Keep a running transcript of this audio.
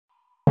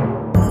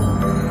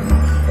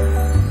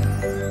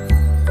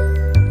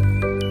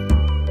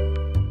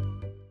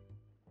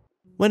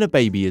When a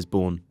baby is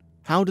born,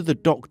 how do the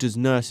doctors,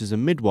 nurses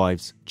and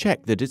midwives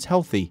check that it's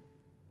healthy?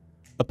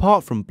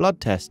 Apart from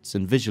blood tests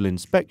and visual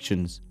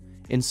inspections,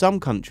 in some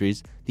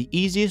countries the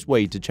easiest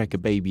way to check a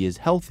baby is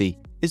healthy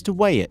is to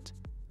weigh it.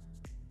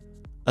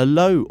 A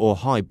low or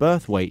high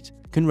birth weight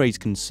can raise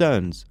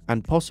concerns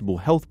and possible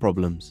health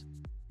problems.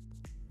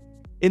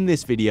 In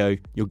this video,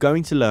 you're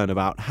going to learn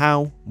about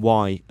how,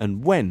 why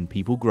and when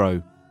people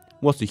grow,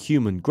 what a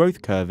human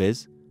growth curve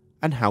is,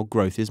 and how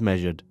growth is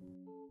measured.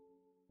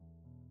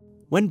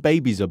 When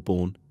babies are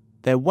born,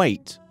 their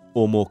weight,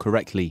 or more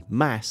correctly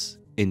mass,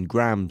 in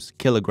grams,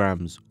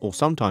 kilograms or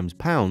sometimes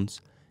pounds,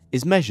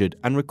 is measured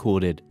and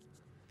recorded.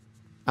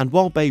 And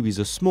while babies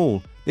are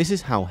small, this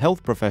is how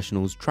health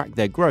professionals track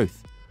their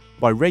growth,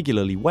 by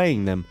regularly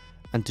weighing them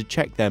and to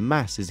check their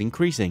mass is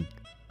increasing.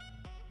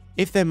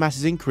 If their mass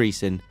is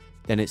increasing,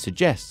 then it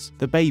suggests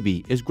the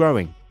baby is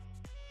growing.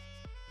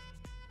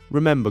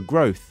 Remember,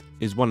 growth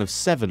is one of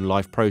 7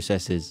 life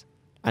processes,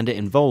 and it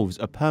involves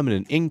a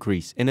permanent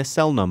increase in a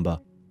cell number.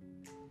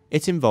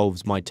 It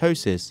involves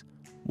mitosis,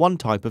 one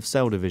type of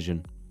cell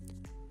division.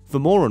 For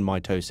more on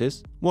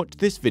mitosis, watch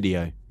this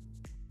video.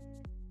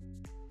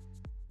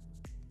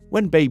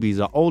 When babies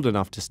are old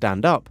enough to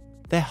stand up,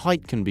 their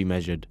height can be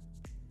measured.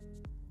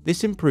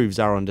 This improves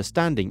our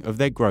understanding of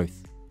their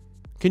growth.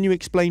 Can you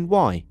explain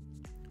why?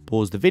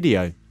 Pause the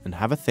video and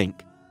have a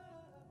think.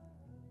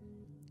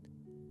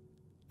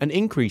 An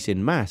increase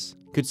in mass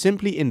could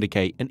simply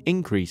indicate an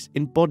increase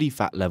in body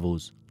fat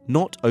levels,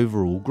 not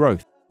overall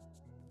growth.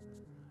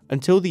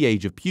 Until the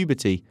age of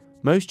puberty,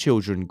 most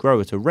children grow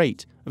at a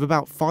rate of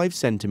about 5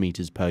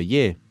 centimeters per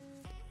year.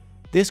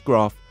 This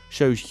graph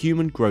shows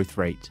human growth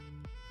rate.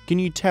 Can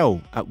you tell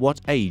at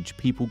what age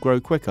people grow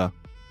quicker?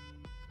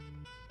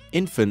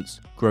 Infants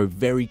grow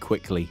very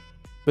quickly,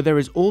 but there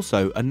is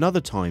also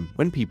another time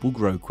when people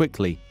grow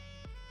quickly: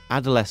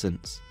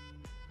 adolescence.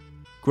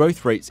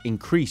 Growth rates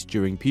increase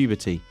during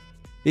puberty.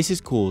 This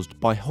is caused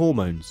by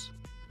hormones.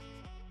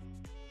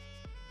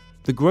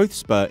 The growth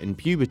spurt in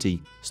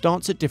puberty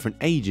starts at different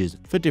ages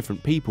for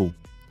different people.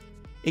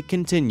 It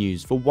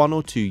continues for 1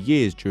 or 2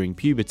 years during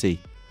puberty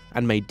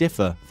and may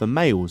differ for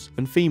males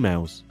and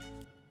females.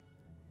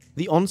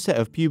 The onset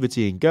of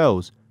puberty in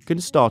girls can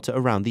start at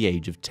around the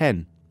age of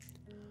 10.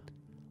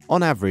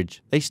 On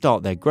average, they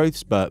start their growth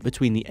spurt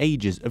between the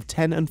ages of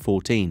 10 and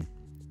 14,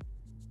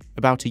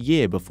 about a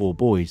year before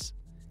boys.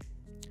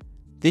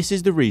 This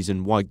is the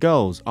reason why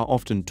girls are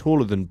often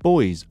taller than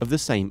boys of the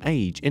same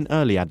age in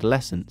early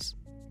adolescence.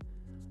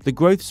 The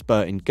growth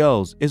spurt in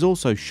girls is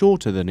also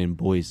shorter than in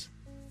boys.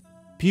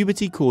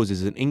 Puberty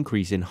causes an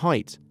increase in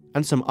height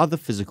and some other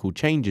physical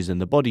changes in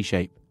the body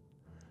shape.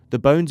 The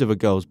bones of a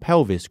girl's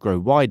pelvis grow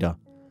wider.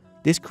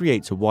 This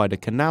creates a wider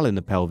canal in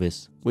the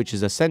pelvis, which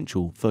is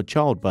essential for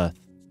childbirth.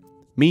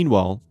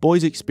 Meanwhile,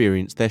 boys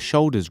experience their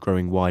shoulders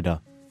growing wider.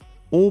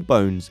 All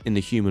bones in the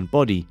human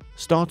body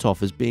start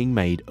off as being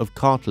made of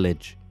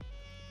cartilage.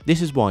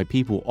 This is why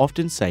people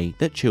often say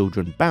that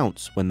children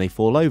bounce when they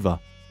fall over.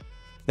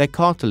 Their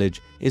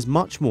cartilage is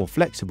much more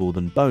flexible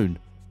than bone.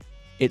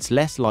 It's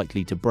less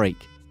likely to break.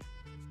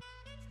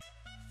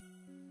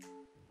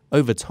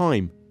 Over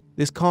time,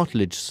 this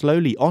cartilage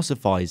slowly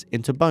ossifies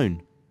into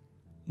bone.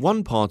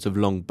 One part of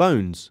long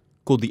bones,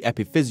 called the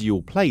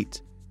Epiphyseal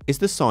Plate, is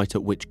the site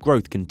at which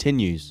growth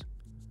continues.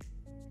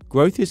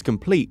 Growth is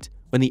complete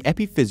when the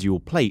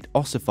epiphyseal plate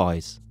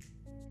ossifies.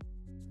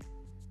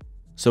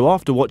 So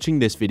after watching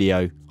this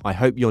video, I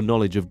hope your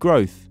knowledge of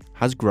growth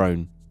has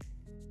grown.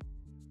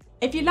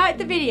 If you liked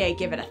the video,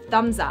 give it a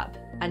thumbs up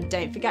and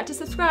don't forget to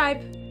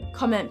subscribe.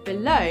 Comment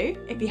below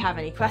if you have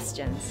any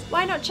questions.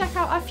 Why not check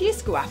out our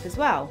FuseSchool app as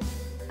well?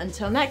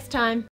 Until next time.